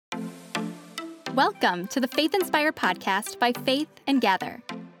Welcome to the Faith Inspired podcast by Faith and Gather.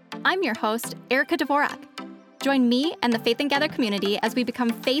 I'm your host, Erica Dvorak. Join me and the Faith and Gather community as we become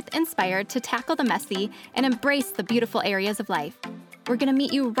faith-inspired to tackle the messy and embrace the beautiful areas of life. We're going to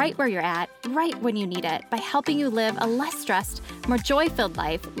meet you right where you're at, right when you need it, by helping you live a less stressed, more joy-filled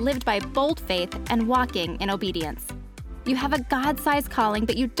life lived by bold faith and walking in obedience. You have a God-sized calling,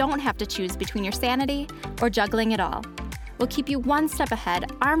 but you don't have to choose between your sanity or juggling it all. We'll keep you one step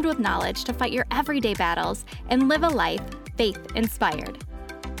ahead, armed with knowledge to fight your everyday battles and live a life faith-inspired.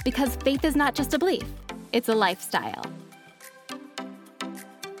 Because faith is not just a belief, it's a lifestyle.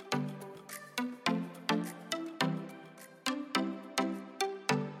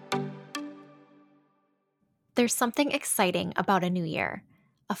 There's something exciting about a new year,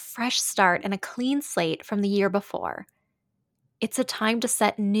 a fresh start and a clean slate from the year before. It's a time to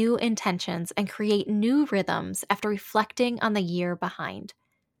set new intentions and create new rhythms after reflecting on the year behind.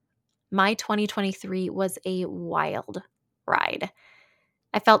 My 2023 was a wild ride.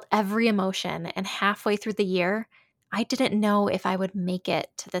 I felt every emotion, and halfway through the year, I didn't know if I would make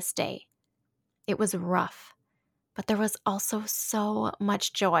it to this day. It was rough, but there was also so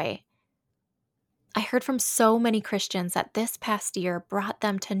much joy. I heard from so many Christians that this past year brought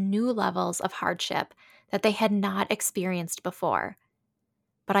them to new levels of hardship that they had not experienced before.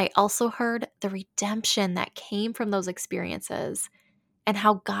 But I also heard the redemption that came from those experiences and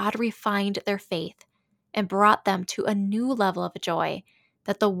how God refined their faith and brought them to a new level of joy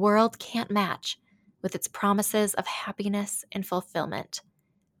that the world can't match with its promises of happiness and fulfillment.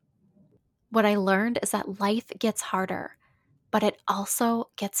 What I learned is that life gets harder, but it also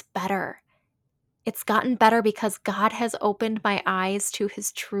gets better. It's gotten better because God has opened my eyes to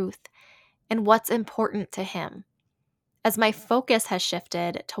His truth and what's important to Him. As my focus has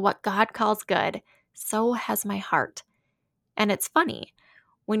shifted to what God calls good, so has my heart. And it's funny,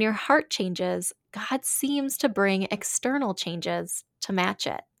 when your heart changes, God seems to bring external changes to match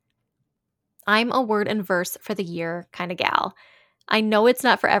it. I'm a word and verse for the year kind of gal. I know it's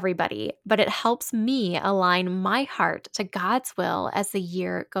not for everybody, but it helps me align my heart to God's will as the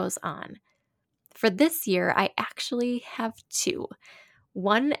year goes on. For this year, I actually have two.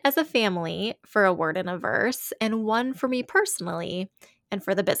 One as a family for a word and a verse, and one for me personally and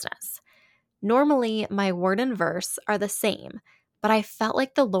for the business. Normally, my word and verse are the same, but I felt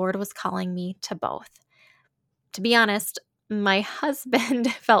like the Lord was calling me to both. To be honest, my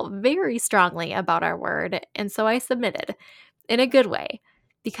husband felt very strongly about our word, and so I submitted in a good way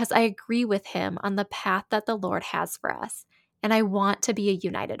because I agree with him on the path that the Lord has for us, and I want to be a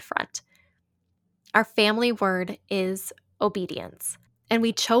united front. Our family word is obedience. And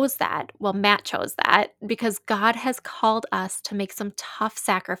we chose that, Matt chose that, because God has called us to make some tough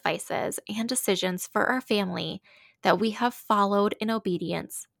sacrifices and decisions for our family that we have followed in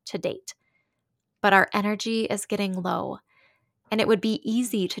obedience to date. But our energy is getting low, and it would be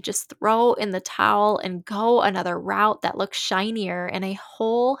easy to just throw in the towel and go another route that looks shinier and a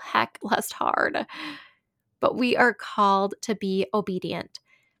whole heck less hard. But we are called to be obedient,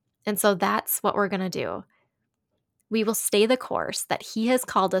 and so that's what we're going to do. We will stay the course that He has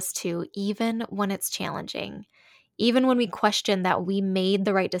called us to, even when it's challenging, even when we question that we made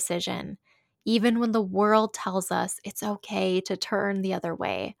the right decision, even when the world tells us it's okay to turn the other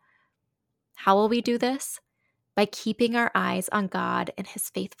way. How will we do this? By keeping our eyes on God and His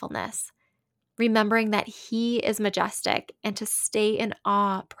faithfulness, remembering that He is majestic, and to stay in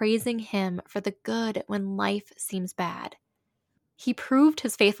awe, praising Him for the good when life seems bad. He proved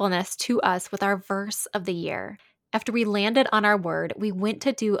His faithfulness to us with our verse of the year. After we landed on our word, we went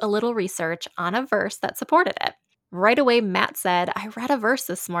to do a little research on a verse that supported it. Right away, Matt said, I read a verse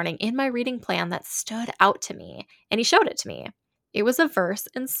this morning in my reading plan that stood out to me, and he showed it to me. It was a verse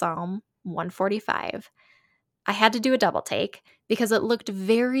in Psalm 145. I had to do a double take because it looked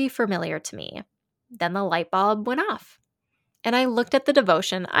very familiar to me. Then the light bulb went off, and I looked at the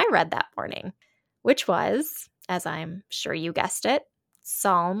devotion I read that morning, which was, as I'm sure you guessed it,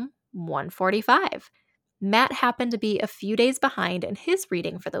 Psalm 145. Matt happened to be a few days behind in his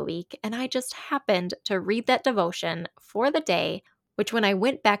reading for the week, and I just happened to read that devotion for the day, which when I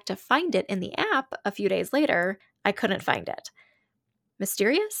went back to find it in the app a few days later, I couldn't find it.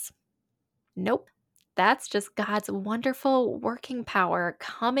 Mysterious? Nope. That's just God's wonderful working power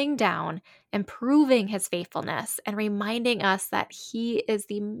coming down and proving His faithfulness and reminding us that He is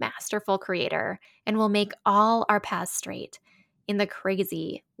the masterful creator and will make all our paths straight in the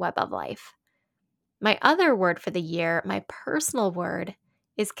crazy web of life. My other word for the year, my personal word,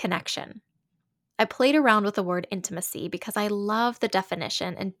 is connection. I played around with the word intimacy because I love the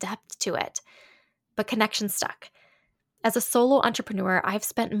definition and depth to it, but connection stuck. As a solo entrepreneur, I've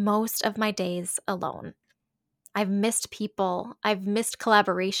spent most of my days alone. I've missed people. I've missed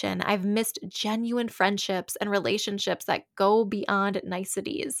collaboration. I've missed genuine friendships and relationships that go beyond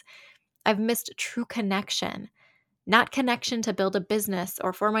niceties. I've missed true connection, not connection to build a business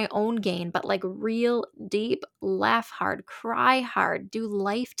or for my own gain, but like real, deep, laugh hard, cry hard, do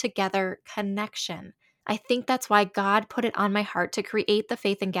life together connection. I think that's why God put it on my heart to create the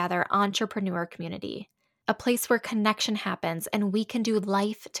Faith and Gather entrepreneur community. A place where connection happens and we can do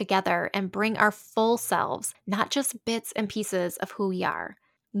life together and bring our full selves, not just bits and pieces of who we are.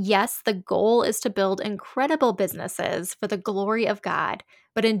 Yes, the goal is to build incredible businesses for the glory of God,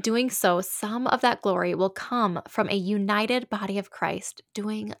 but in doing so, some of that glory will come from a united body of Christ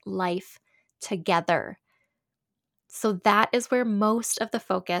doing life together. So that is where most of the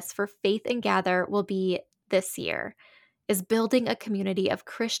focus for Faith and Gather will be this year, is building a community of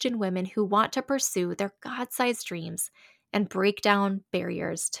Christian women who want to pursue their God-sized dreams and break down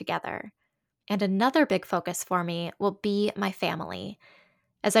barriers together. And another big focus for me will be my family.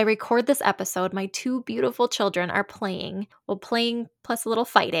 As I record this episode, my two beautiful children are playing plus a little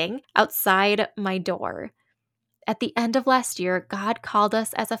fighting, outside my door. At the end of last year, God called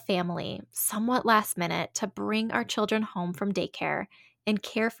us as a family, somewhat last minute, to bring our children home from daycare and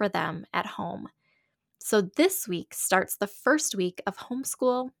care for them at home. So this week starts the first week of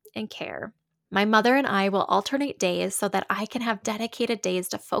homeschool and care. My mother and I will alternate days so that I can have dedicated days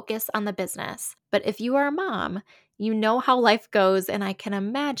to focus on the business. But if you are a mom, you know how life goes, and I can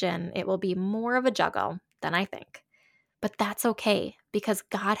imagine it will be more of a juggle than I think. But that's okay, because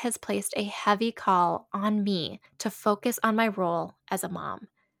God has placed a heavy call on me to focus on my role as a mom.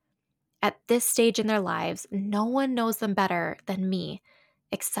 At this stage in their lives, no one knows them better than me,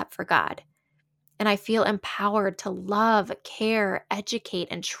 except for God. And I feel empowered to love, care, educate,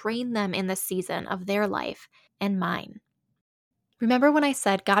 and train them in this season of their life and mine. Remember when I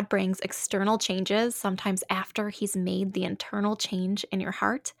said God brings external changes sometimes after He's made the internal change in your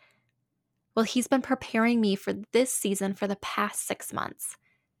heart? Well, He's been preparing me for this season for the past 6 months.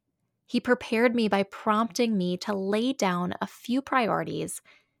 He prepared me by prompting me to lay down a few priorities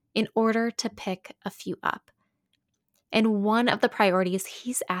in order to pick a few up. And one of the priorities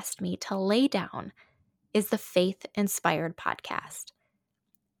He's asked me to lay down is the Faith Inspired podcast.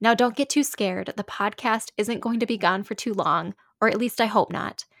 Now, don't get too scared. The podcast isn't going to be gone for too long, or at least I hope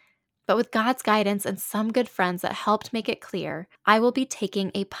not. But with God's guidance and some good friends that helped make it clear, I will be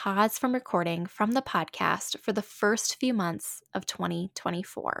taking a pause from recording from the podcast for the first few months of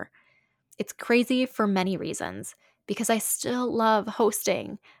 2024. It's crazy for many reasons, because I still love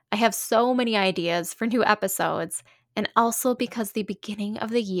hosting. I have so many ideas for new episodes, and also because the beginning of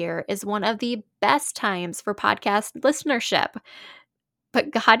the year is one of the best times for podcast listenership.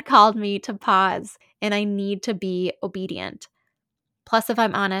 But God called me to pause, and I need to be obedient. Plus, if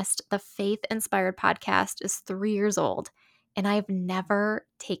I'm honest, the Faith Inspired podcast is 3 years old, and I've never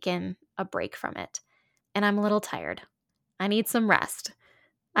taken a break from it. And I'm a little tired. I need some rest.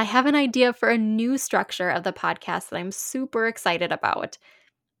 I have an idea for a new structure of the podcast that I'm super excited about.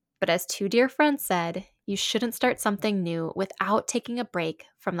 But as two dear friends said, you shouldn't start something new without taking a break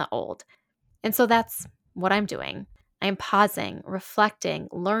from the old. And so that's what I'm doing. I'm pausing, reflecting,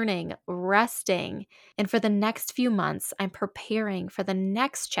 learning, resting. And for the next few months, I'm preparing for the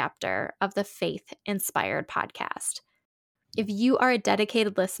next chapter of the Faith Inspired podcast. If you are a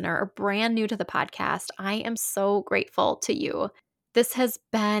dedicated listener or brand new to the podcast, I am so grateful to you. This has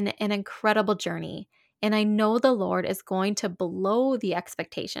been an incredible journey, and I know the Lord is going to blow the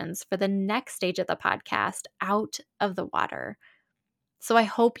expectations for the next stage of the podcast out of the water. So I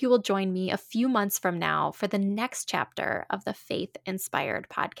hope you will join me a few months from now for the next chapter of the Faith Inspired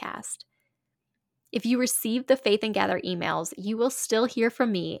podcast. If you receive the Faith and Gather emails, you will still hear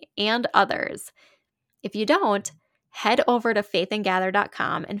from me and others. If you don't, head over to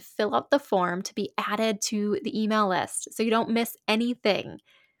faithandgather.com and fill out the form to be added to the email list so you don't miss anything.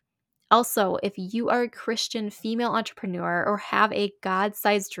 Also, if you are a Christian female entrepreneur or have a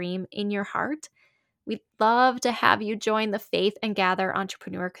God-sized dream in your heart, we'd love to have you join the Faith and Gather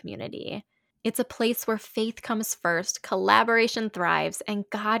entrepreneur community. It's a place where faith comes first, collaboration thrives, and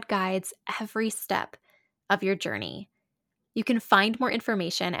God guides every step of your journey. You can find more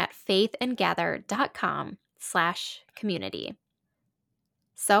information at faithandgather.com/community.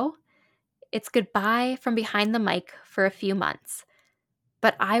 So, it's goodbye from behind the mic for a few months.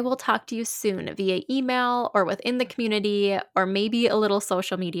 But I will talk to you soon via email or within the community, or maybe a little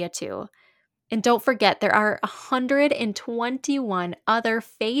social media too. And don't forget, there are 121 other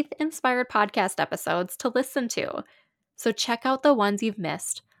faith-inspired podcast episodes to listen to. So check out the ones you've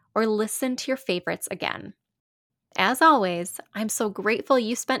missed or listen to your favorites again. As always, I'm so grateful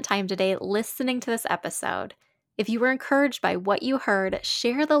you spent time today listening to this episode. If you were encouraged by what you heard,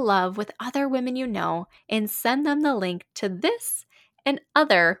 share the love with other women you know and send them the link to this and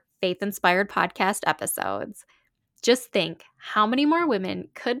other faith-inspired podcast episodes. Just think how many more women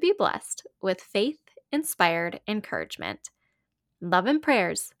could be blessed with faith-inspired encouragement. Love and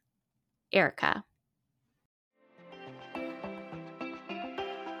prayers, Erica.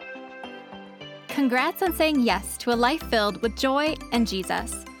 Congrats on saying yes to a life filled with joy and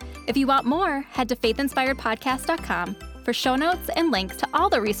Jesus. If you want more, head to faithinspiredpodcast.com for show notes and links to all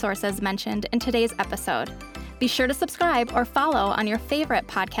the resources mentioned in today's episode. Be sure to subscribe or follow on your favorite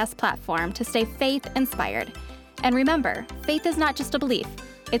podcast platform to stay faith-inspired. And remember, faith is not just a belief,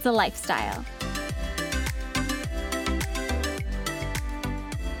 it's a lifestyle.